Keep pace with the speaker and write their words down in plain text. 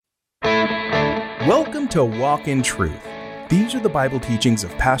Welcome to Walk in Truth. These are the Bible teachings of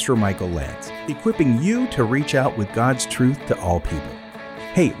Pastor Michael Lantz, equipping you to reach out with God's truth to all people.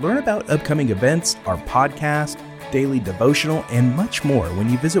 Hey, learn about upcoming events, our podcast, daily devotional, and much more when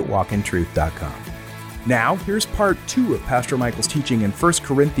you visit walkintruth.com. Now, here's part 2 of Pastor Michael's teaching in 1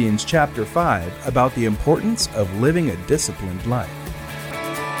 Corinthians chapter 5 about the importance of living a disciplined life.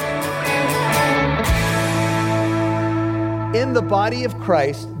 In the body of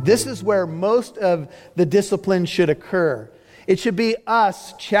Christ, this is where most of the discipline should occur. It should be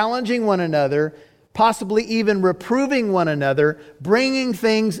us challenging one another, possibly even reproving one another, bringing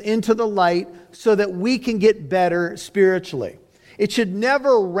things into the light so that we can get better spiritually. It should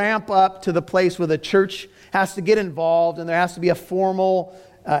never ramp up to the place where the church has to get involved and there has to be a formal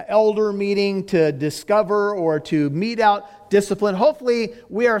elder meeting to discover or to mete out discipline. Hopefully,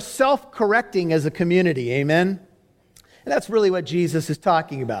 we are self-correcting as a community. Amen? And that's really what Jesus is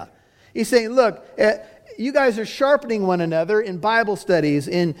talking about. He's saying, look, you guys are sharpening one another in Bible studies,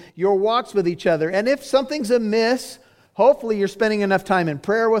 in your walks with each other. And if something's amiss, hopefully you're spending enough time in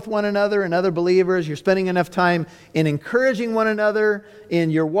prayer with one another and other believers. You're spending enough time in encouraging one another in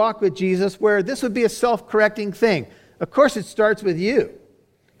your walk with Jesus, where this would be a self-correcting thing. Of course, it starts with you.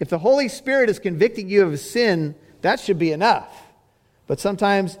 If the Holy Spirit is convicting you of sin, that should be enough. But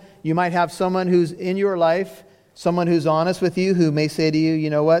sometimes you might have someone who's in your life, someone who's honest with you, who may say to you, you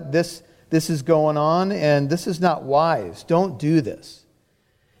know what, this is going on and this is not wise. Don't do this.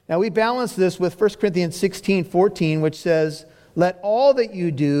 Now we balance this with 1 Corinthians 16:14, which says, let all that you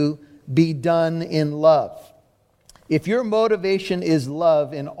do be done in love. If your motivation is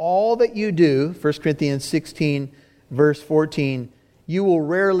love in all that you do, 1 Corinthians 16, verse 14, you will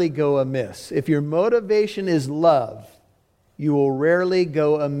rarely go amiss. If your motivation is love, you will rarely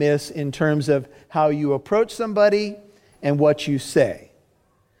go amiss in terms of how you approach somebody and what you say.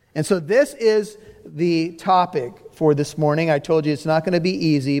 And so this is the topic for this morning. I told you it's not going to be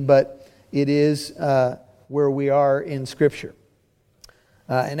easy, but it is where we are in Scripture.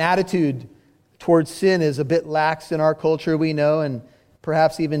 An attitude towards sin is a bit lax in our culture, we know, and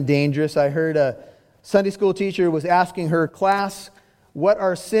perhaps even dangerous. I heard a Sunday school teacher was asking her class, what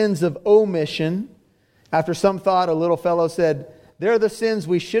are sins of omission? After some thought, a little fellow said, they're the sins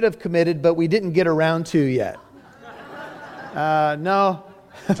we should have committed, but we didn't get around to yet. No,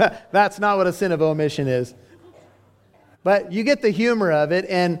 that's not what a sin of omission is. But you get the humor of it,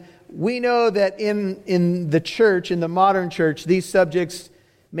 and we know that in the church, in the modern church, these subjects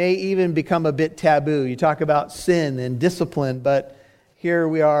may even become a bit taboo. You talk about sin and discipline, but here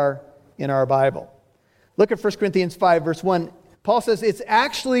we are in our Bible. Look at 1 Corinthians 5, verse 1. Paul says it's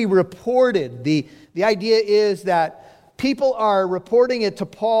actually reported. The idea is that people are reporting it to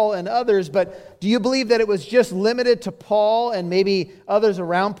Paul and others, but do you believe that it was just limited to Paul and maybe others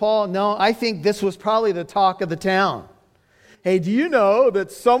around Paul? No, I think this was probably the talk of the town. Hey, do you know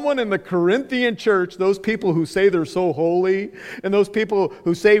that someone in the Corinthian church, those people who say they're so holy, and those people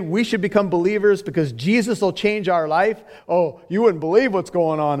who say we should become believers because Jesus will change our life, oh, you wouldn't believe what's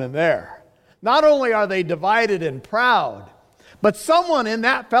going on in there. Not only are they divided and proud, but someone in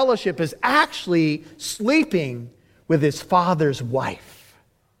that fellowship is actually sleeping with his father's wife.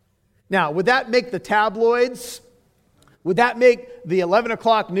 Now, would that make the tabloids? Would that make the 11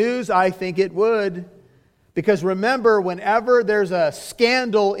 o'clock news? I think it would. Because remember, whenever there's a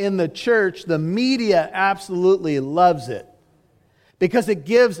scandal in the church, the media absolutely loves it. Because it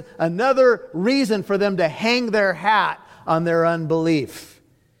gives another reason for them to hang their hat on their unbelief.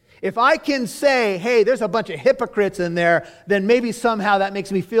 If I can say, hey, there's a bunch of hypocrites in there, then maybe somehow that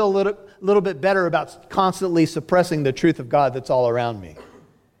makes me feel a little bit better about constantly suppressing the truth of God that's all around me.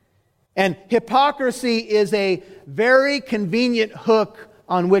 And hypocrisy is a very convenient hook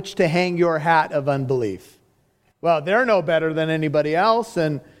on which to hang your hat of unbelief. Well, they're no better than anybody else,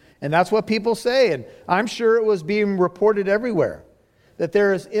 and that's what people say. And I'm sure it was being reported everywhere, that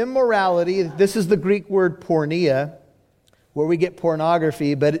there is immorality. This is the Greek word porneia, where we get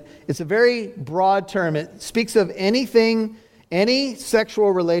pornography, but it's a very broad term. It speaks of anything, any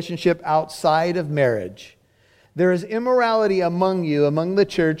sexual relationship outside of marriage. There is immorality among you, among the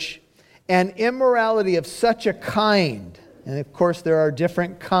church, and immorality of such a kind. And of course, there are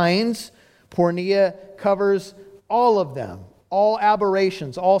different kinds. Porneia covers all of them, all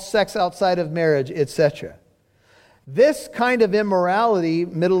aberrations, all sex outside of marriage, etc. This kind of immorality,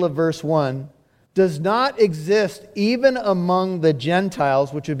 middle of verse 1, does not exist even among the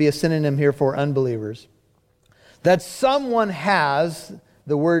Gentiles, which would be a synonym here for unbelievers, that someone has,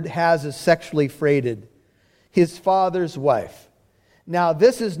 the word has is sexually freighted, his father's wife. Now,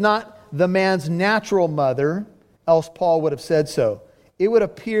 this is not the man's natural mother, else Paul would have said so. it would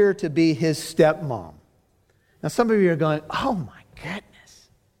appear to be his stepmom. Now, some of you are going, oh my goodness.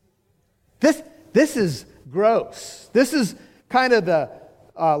 This is gross. This is kind of the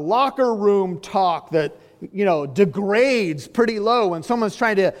locker room talk that, degrades pretty low when someone's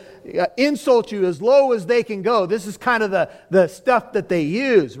trying to insult you as low as they can go. This is kind of the stuff that they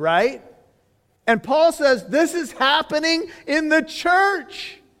use, right? And Paul says this is happening in the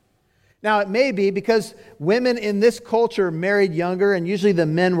church. Now, it may be because women in this culture married younger, and usually the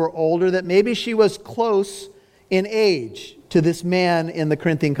men were older, that maybe she was close in age to this man in the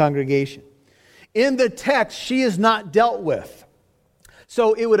Corinthian congregation. In the text, she is not dealt with.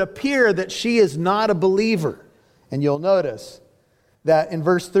 So it would appear that she is not a believer. And you'll notice that in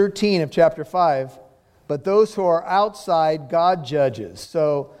verse 13 of chapter 5, but those who are outside, God judges.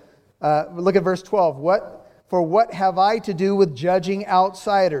 So look at verse 12. What have I to do with judging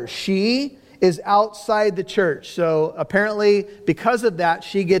outsiders? She is outside the church. So apparently, because of that,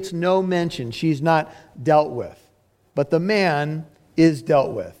 she gets no mention. She's not dealt with. But the man is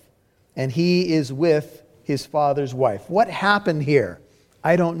dealt with. And he is with his father's wife. What happened here?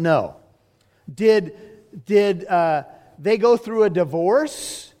 I don't know. Did they go through a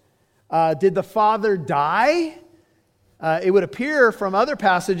divorce? Did the father die? It would appear from other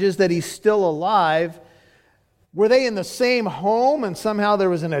passages that he's still alive. Were they in the same home and somehow there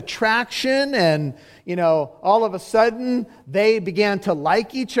was an attraction and, all of a sudden they began to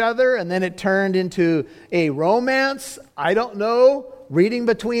like each other and then it turned into a romance? I don't know, reading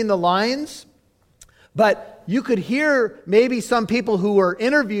between the lines. But you could hear maybe some people who were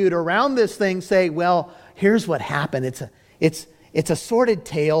interviewed around this thing say, well, here's what happened. It's a sordid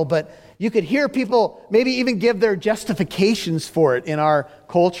tale, but you could hear people maybe even give their justifications for it in our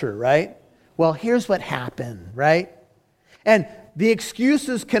culture, right? Well, here's what happened, right? And the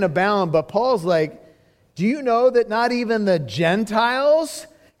excuses can abound, but Paul's like, do you know that not even the Gentiles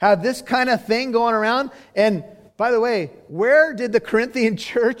have this kind of thing going around? And by the way, where did the Corinthian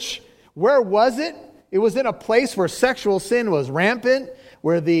church, where was it? It was in a place where sexual sin was rampant,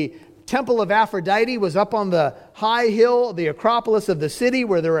 where the temple of Aphrodite was up on the high hill, the Acropolis of the city,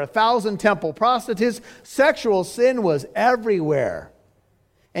 where there were 1,000 temple prostitutes. Sexual sin was everywhere.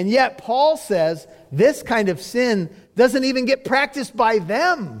 And yet Paul says this kind of sin doesn't even get practiced by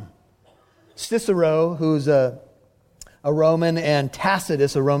them. Cicero, who's a Roman, and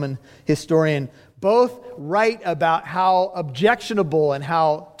Tacitus, a Roman historian, both write about how objectionable and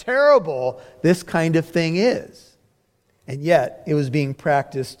how terrible this kind of thing is. And yet it was being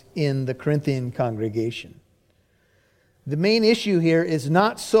practiced in the Corinthian congregation. The main issue here is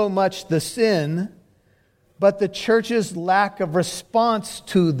not so much the sin, but the church's lack of response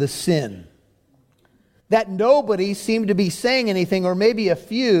to the sin. That nobody seemed to be saying anything, or maybe a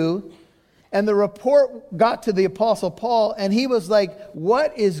few. And the report got to the Apostle Paul, and he was like,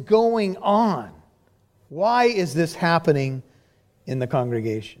 what is going on? Why is this happening in the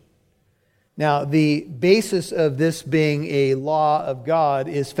congregation? Now, the basis of this being a law of God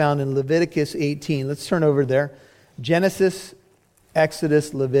is found in Leviticus 18. Let's turn over there. Genesis,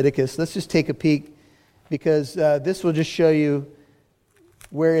 Exodus, Leviticus. Let's just take a peek, because this will just show you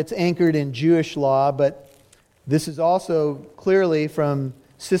where it's anchored in Jewish law, but this is also clearly from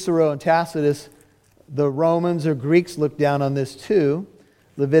Cicero and Tacitus. The Romans or Greeks look down on this too.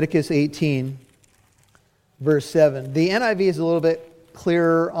 Leviticus 18, verse 7. The NIV is a little bit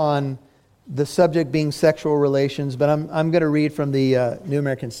clearer on the subject being sexual relations, but I'm going to read from the New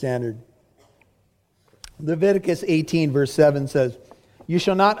American Standard. Leviticus 18, verse 7 says, "You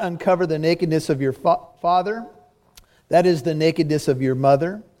shall not uncover the nakedness of your father, that is the nakedness of your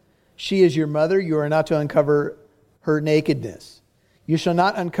mother. She is your mother, you are not to uncover her nakedness. You shall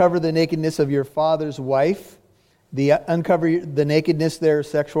not uncover the nakedness of your father's wife." Uncover the nakedness there,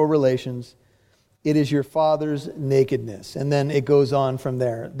 sexual relations. It is your father's nakedness. And then it goes on from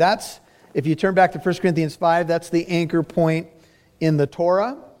there. That's, if you turn back to 1 Corinthians 5, that's the anchor point in the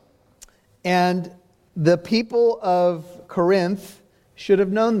Torah. And the people of Corinth should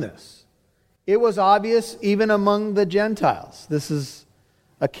have known this. It was obvious even among the Gentiles. This is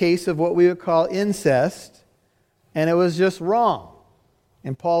a case of what we would call incest, and it was just wrong.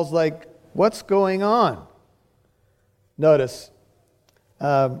 And Paul's like, what's going on? Notice,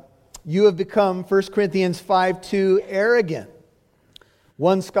 you have become, 1 Corinthians 5:2, arrogant.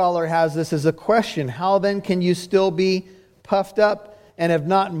 One scholar has this as a question: how then can you still be puffed up and have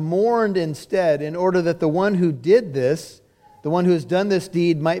not mourned instead, in order that the one who did this, the one who has done this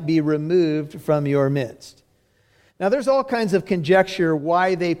deed, might be removed from your midst? Now, there's all kinds of conjecture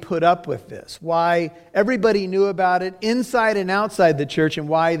why they put up with this, why everybody knew about it inside and outside the church, and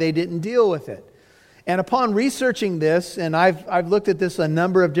why they didn't deal with it. And upon researching this, and I've looked at this a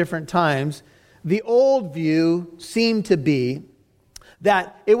number of different times, the old view seemed to be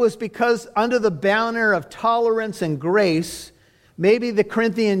that it was because under the banner of tolerance and grace, maybe the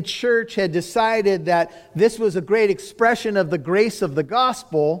Corinthian church had decided that this was a great expression of the grace of the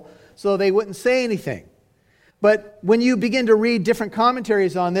gospel, so they wouldn't say anything. But when you begin to read different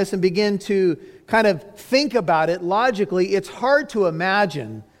commentaries on this and begin to kind of think about it logically, it's hard to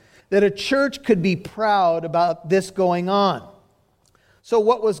imagine that a church could be proud about this going on. So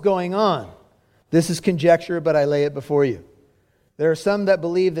what was going on? This is conjecture, but I lay it before you. There are some that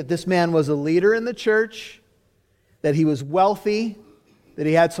believe that this man was a leader in the church, that he was wealthy, that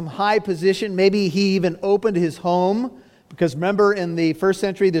he had some high position. Maybe he even opened his home, because remember in the first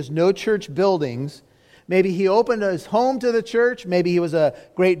century there's no church buildings. Maybe he opened his home to the church. Maybe he was a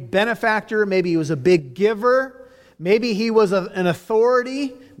great benefactor. Maybe he was a big giver. Maybe he was an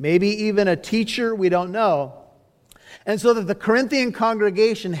authority. Maybe even a teacher. We don't know. And so that the Corinthian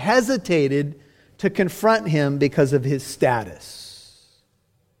congregation hesitated to confront him because of his status.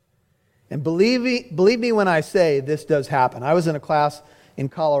 And believe me when I say this does happen. I was in a class in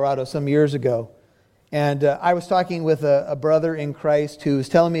Colorado some years ago, and I was talking with a brother in Christ who was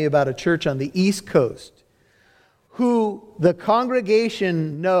telling me about a church on the East Coast who the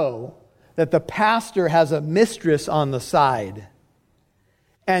congregation know that the pastor has a mistress on the side,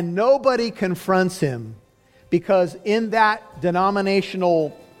 and nobody confronts him because in that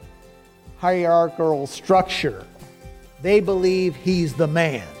denominational hierarchical structure, they believe he's the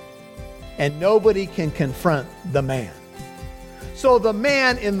man, and nobody can confront the man. So the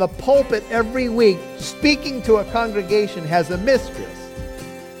man in the pulpit every week speaking to a congregation has a mistress,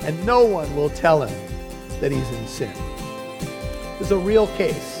 and no one will tell him that he's in sin. This is a real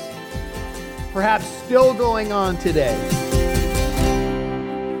case, perhaps still going on today.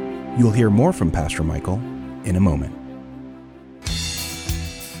 You'll hear more from Pastor Michael in a moment.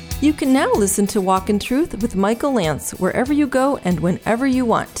 You can now listen to Walk in Truth with Michael Lance wherever you go and whenever you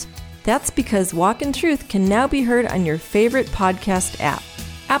want. That's because Walk in Truth can now be heard on your favorite podcast app.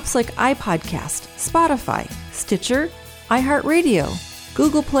 Apps like iPodcast, Spotify, Stitcher, iHeartRadio,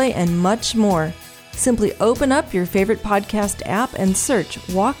 Google Play, and much more. Simply open up your favorite podcast app and search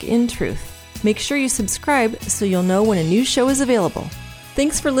Walk in Truth. Make sure you subscribe so you'll know when a new show is available.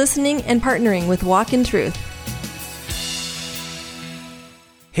 Thanks for listening and partnering with Walk in Truth.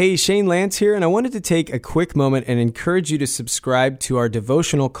 Hey, Shane Lance here, and I wanted to take a quick moment and encourage you to subscribe to our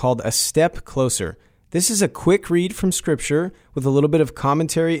devotional called A Step Closer. This is a quick read from Scripture with a little bit of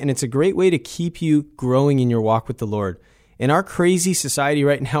commentary, and it's a great way to keep you growing in your walk with the Lord. In our crazy society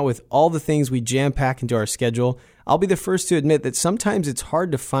right now, with all the things we jam-pack into our schedule, I'll be the first to admit that sometimes it's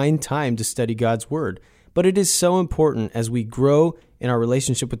hard to find time to study God's Word. But it is so important as we grow in our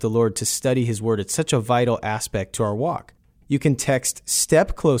relationship with the Lord to study His Word. It's such a vital aspect to our walk. You can text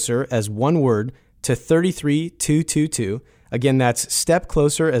STEP CLOSER as one word to 33222. Again, that's STEP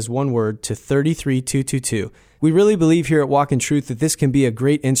CLOSER as one word to 33222. We really believe here at Walk in Truth that this can be a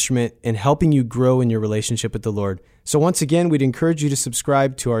great instrument in helping you grow in your relationship with the Lord. So once again, we'd encourage you to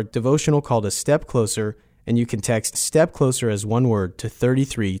subscribe to our devotional called A Step Closer, and you can text STEP CLOSER as one word to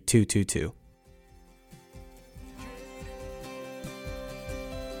 33222.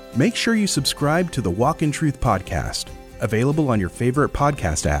 Make sure you subscribe to the Walk in Truth podcast, available on your favorite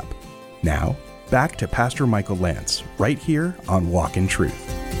podcast app. Now, back to Pastor Michael Lance, right here on Walk in Truth.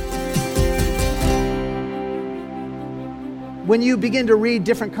 When you begin to read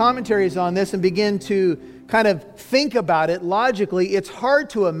different commentaries on this and begin to kind of think about it logically, it's hard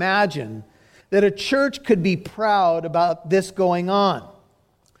to imagine that a church could be proud about this going on.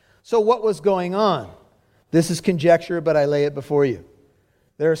 So what was going on? This is conjecture, but I lay it before you.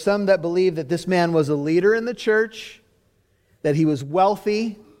 There are some that believe that this man was a leader in the church, that he was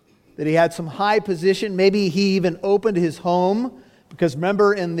wealthy, that he had some high position. Maybe he even opened his home, because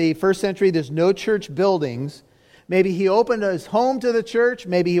remember in the first century there's no church buildings. Maybe he opened his home to the church.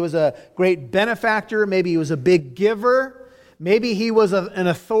 Maybe he was a great benefactor. Maybe he was a big giver. Maybe he was an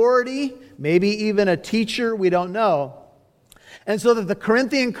authority. Maybe even a teacher. We don't know. And so that the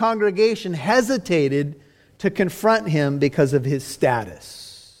Corinthian congregation hesitated to confront him because of his status.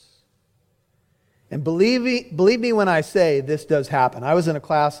 And believe me when I say this does happen. I was in a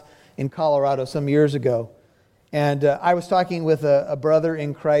class in Colorado some years ago, and I was talking with a brother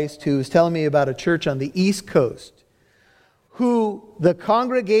in Christ who was telling me about a church on the East Coast who the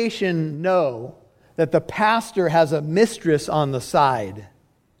congregation know that the pastor has a mistress on the side,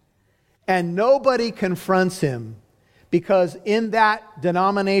 and nobody confronts him because in that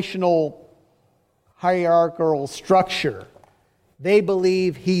denominational hierarchical structure, they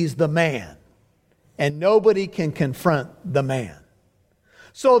believe he's the man, and nobody can confront the man.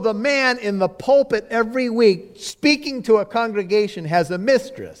 So the man in the pulpit every week speaking to a congregation has a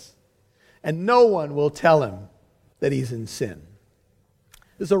mistress, and no one will tell him that he's in sin.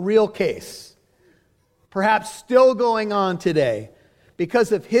 This is a real case, perhaps still going on today.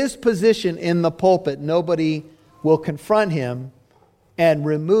 Because of his position in the pulpit, nobody will confront him and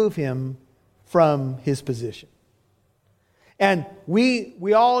remove him from his position. And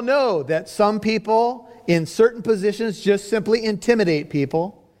we all know that some people in certain positions just simply intimidate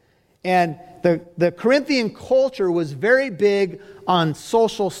people. And the Corinthian culture was very big on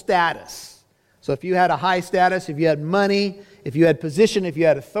social status. So if you had a high status, if you had money, if you had position, if you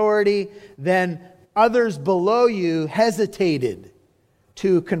had authority, then others below you hesitated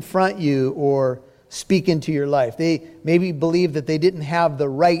to confront you or speak into your life. They maybe believed that they didn't have the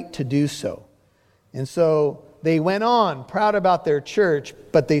right to do so. And so they went on, proud about their church,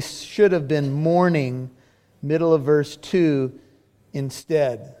 but they should have been mourning, middle of verse 2,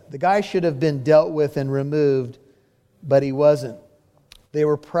 instead. The guy should have been dealt with and removed, but he wasn't. They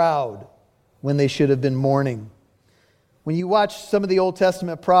were proud when they should have been mourning. When you watch some of the Old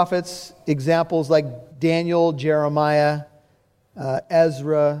Testament prophets, examples like Daniel, Jeremiah,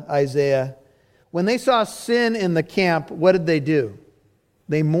 Ezra, Isaiah, when they saw sin in the camp, what did they do?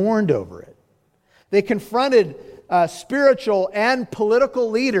 They mourned over it. They confronted spiritual and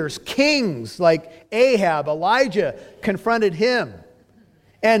political leaders, kings like Ahab, Elijah confronted him.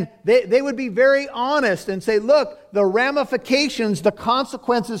 And they would be very honest and say, look, the ramifications, the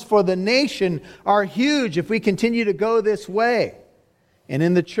consequences for the nation are huge if we continue to go this way. And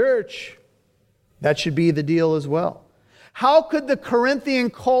in the church, that should be the deal as well. How could the Corinthian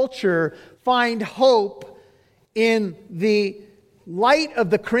culture find hope in the light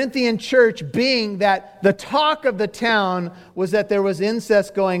of the Corinthian church being that the talk of the town was that there was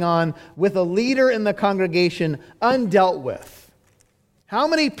incest going on with a leader in the congregation undealt with? How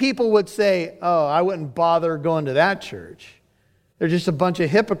many people would say, oh, I wouldn't bother going to that church? They're just a bunch of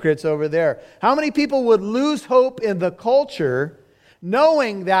hypocrites over there. How many people would lose hope in the culture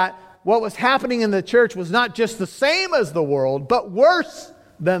knowing that what was happening in the church was not just the same as the world, but worse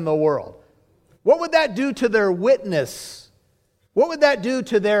than the world? What would that do to their witness? What would that do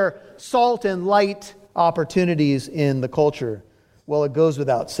to their salt and light opportunities in the culture? Well, it goes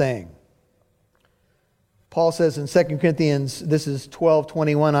without saying. Paul says in 2 Corinthians, this is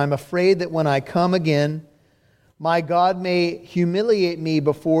 12:21, I'm afraid that when I come again, my God may humiliate me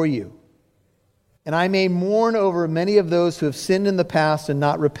before you, and I may mourn over many of those who have sinned in the past and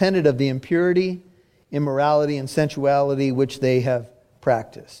not repented of the impurity, immorality, and sensuality which they have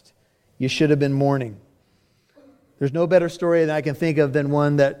practiced. You should have been mourning. There's no better story that I can think of than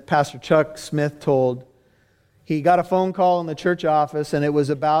one that Pastor Chuck Smith told. He got a phone call in the church office, and it was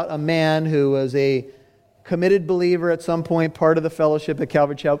about a man who was a committed believer at some point, part of the fellowship at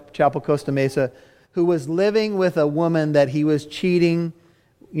Calvary Chapel, Costa Mesa, who was living with a woman that he was cheating.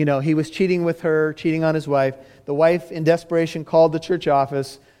 He was cheating with her, cheating on his wife. The wife, in desperation, called the church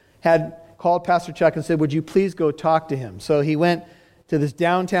office, had called Pastor Chuck and said, would you please go talk to him? So he went to this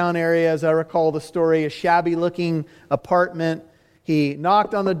downtown area, as I recall the story, a shabby-looking apartment. He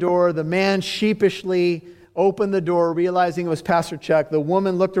knocked on the door. The man sheepishly opened the door, realizing it was Pastor Chuck. The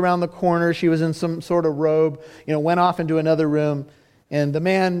woman looked around the corner. She was in some sort of robe, went off into another room. And the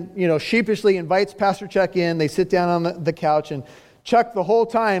man, sheepishly invites Pastor Chuck in. They sit down on the couch, and Chuck, the whole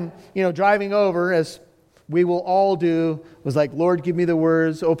time, driving over, as we will all do, was like, Lord, give me the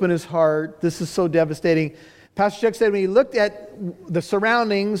words, open his heart. This is so devastating. Pastor Chuck said when he looked at the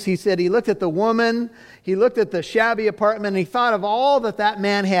surroundings, he said he looked at the woman, he looked at the shabby apartment, and he thought of all that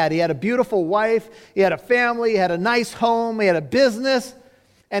man had. He had a beautiful wife, he had a family, he had a nice home, he had a business,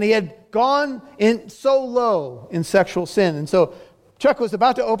 and he had gone in so low in sexual sin. And so Chuck was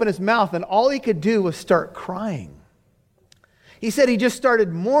about to open his mouth, and all he could do was start crying. He said he just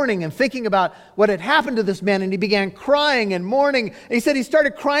started mourning and thinking about what had happened to this man, and he began crying and mourning. And he said he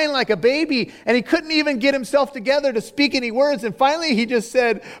started crying like a baby, and he couldn't even get himself together to speak any words. And finally he just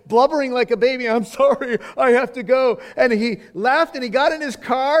said, blubbering like a baby, I'm sorry, I have to go. And he laughed, and he got in his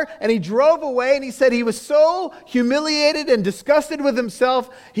car, and he drove away. And he said he was so humiliated and disgusted with himself,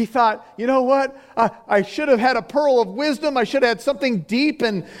 he thought, you know what? I should have had a pearl of wisdom. I should have had something deep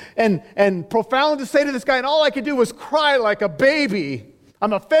and profound to say to this guy. And all I could do was cry like a baby.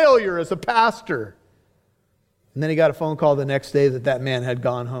 I'm a failure as a pastor. And then he got a phone call the next day that man had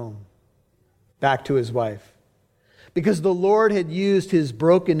gone home, back to his wife. Because the Lord had used his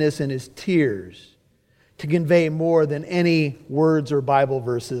brokenness and his tears to convey more than any words or Bible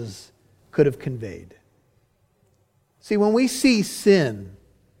verses could have conveyed. See, when we see sin,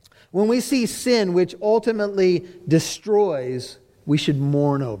 When we see sin which ultimately destroys, we should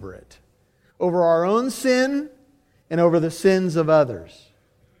mourn over it. Over our own sin and over the sins of others.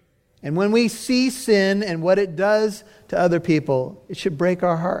 And when we see sin and what it does to other people, it should break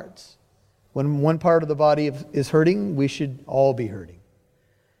our hearts. When one part of the body is hurting, we should all be hurting.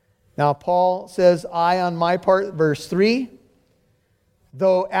 Now, Paul says, I on my part, verse 3,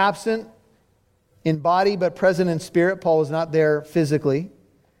 though absent in body but present in spirit, Paul was not there physically,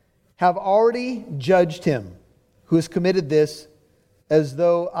 have already judged him who has committed this as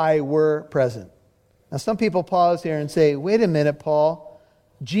though I were present. Now, some people pause here and say, wait a minute, Paul.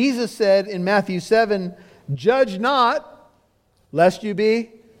 Jesus said in Matthew 7, judge not, lest you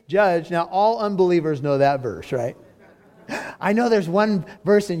be judged. Now, all unbelievers know that verse, right? I know there's one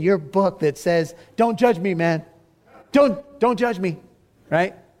verse in your book that says, don't judge me, man. Don't judge me,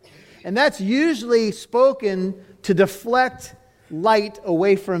 right? And that's usually spoken to deflect light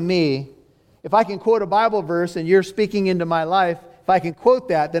away from me. If I can quote a Bible verse and you're speaking into my life, if I can quote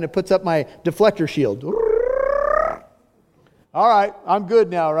that, then it puts up my deflector shield. All right, I'm good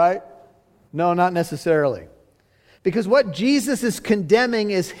now, right? No, not necessarily. Because what Jesus is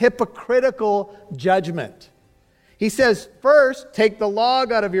condemning is hypocritical judgment. He says, first, take the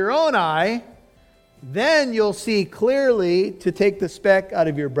log out of your own eye, then you'll see clearly to take the speck out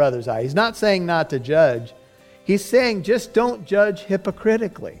of your brother's eye. He's not saying not to judge. He's saying just don't judge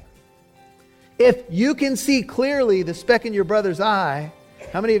hypocritically. If you can see clearly the speck in your brother's eye,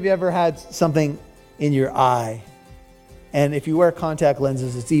 how many of you ever had something in your eye? And if you wear contact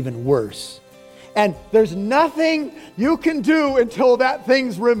lenses, it's even worse. And there's nothing you can do until that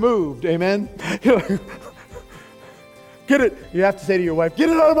thing's removed. Amen? Get it. You have to say to your wife, get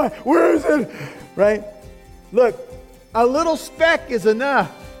it out of my, where is it? Right? Look, a little speck is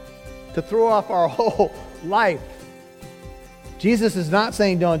enough to throw off our whole life. Jesus is not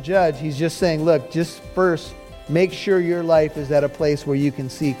saying don't judge. He's just saying, look, just first make sure your life is at a place where you can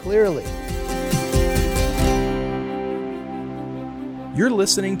see clearly. You're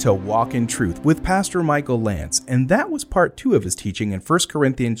listening to Walk in Truth with Pastor Michael Lance, and that was part 2 of his teaching in 1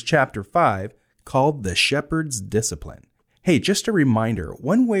 Corinthians chapter 5 called The Shepherd's Discipline. Hey, just a reminder,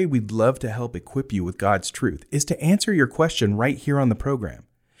 one way we'd love to help equip you with God's truth is to answer your question right here on the program.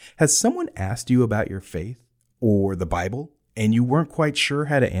 Has someone asked you about your faith or the Bible, and you weren't quite sure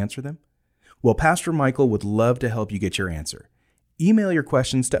how to answer them? Well, Pastor Michael would love to help you get your answer. Email your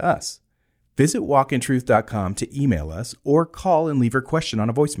questions to us. Visit walkintruth.com to email us or call and leave your question on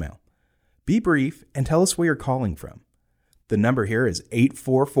a voicemail. Be brief and tell us where you're calling from. The number here is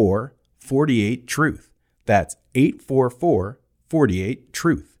 844-48-TRUTH. That's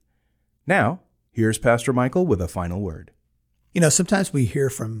 844-48-TRUTH. Now, here's Pastor Michael with a final word. You know, sometimes we hear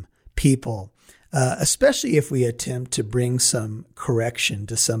from people, especially if we attempt to bring some correction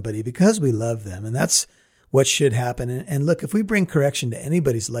to somebody because we love them. And that's what should happen. And look, if we bring correction to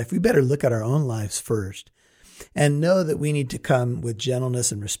anybody's life, we better look at our own lives first and know that we need to come with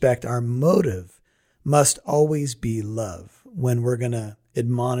gentleness and respect. Our motive must always be love when we're going to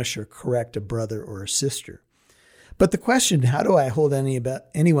admonish or correct a brother or a sister. But the question, how do I hold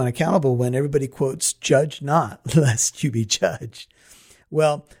anyone accountable when everybody quotes, judge not, lest you be judged?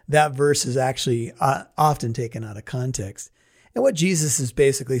 Well, that verse is actually often taken out of context. And what Jesus is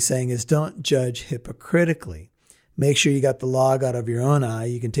basically saying is don't judge hypocritically. Make sure you got the log out of your own eye.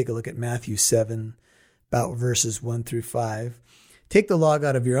 You can take a look at Matthew 7, about verses 1 through 5. Take the log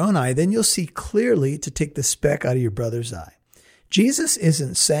out of your own eye, then you'll see clearly to take the speck out of your brother's eye. Jesus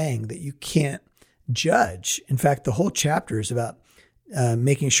isn't saying that you can't judge. In fact, the whole chapter is about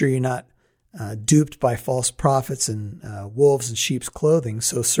making sure you're not duped by false prophets and wolves in sheep's clothing.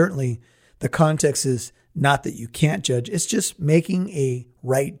 So certainly the context is not that you can't judge. It's just making a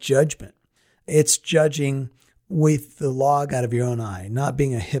right judgment. It's judging with the log out of your own eye, not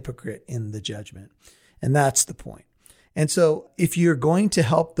being a hypocrite in the judgment. And that's the point. And so if you're going to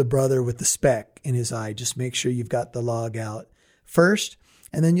help the brother with the speck in his eye, just make sure you've got the log out first,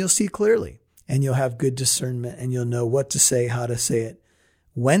 and then you'll see clearly, and you'll have good discernment, and you'll know what to say, how to say it,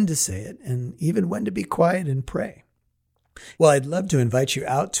 when to say it, and even when to be quiet and pray. Well, I'd love to invite you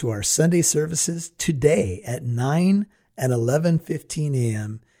out to our Sunday services today at 9 and 11:15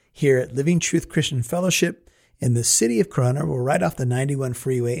 a.m. here at Living Truth Christian Fellowship in the city of Corona. We're right off the 91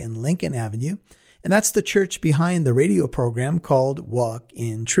 freeway in Lincoln Avenue. And that's the church behind the radio program called Walk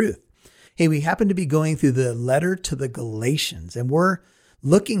in Truth. Hey, we happen to be going through the letter to the Galatians, and we're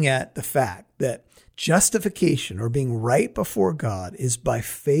looking at the fact that justification, or being right before God, is by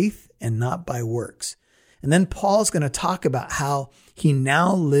faith and not by works. And then Paul's going to talk about how he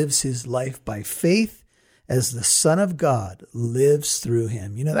now lives his life by faith as the Son of God lives through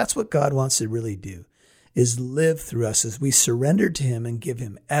him. You know, that's what God wants to really do, is live through us as we surrender to him and give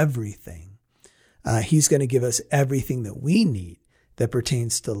him everything. He's going to give us everything that we need that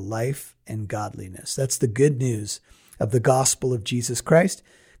pertains to life and godliness. That's the good news of the gospel of Jesus Christ.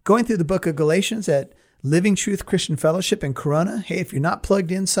 Going through the book of Galatians at Living Truth Christian Fellowship in Corona. Hey, if you're not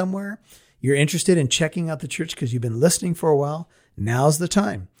plugged in somewhere, you're interested in checking out the church because you've been listening for a while, now's the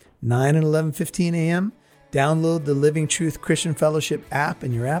time. 9 and 11:15 a.m. Download the Living Truth Christian Fellowship app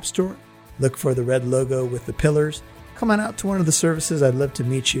in your app store. Look for the red logo with the pillars. Come on out to one of the services. I'd love to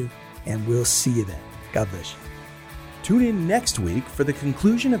meet you, and we'll see you then. God bless you. Tune in next week for the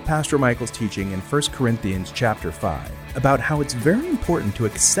conclusion of Pastor Michael's teaching in 1 Corinthians chapter 5 about how it's very important to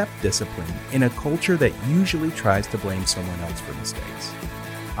accept discipline in a culture that usually tries to blame someone else for mistakes.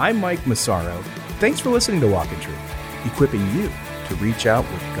 I'm Mike Massaro. Thanks for listening to Walk in Truth, equipping you to reach out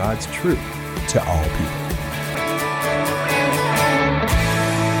with God's truth to all people.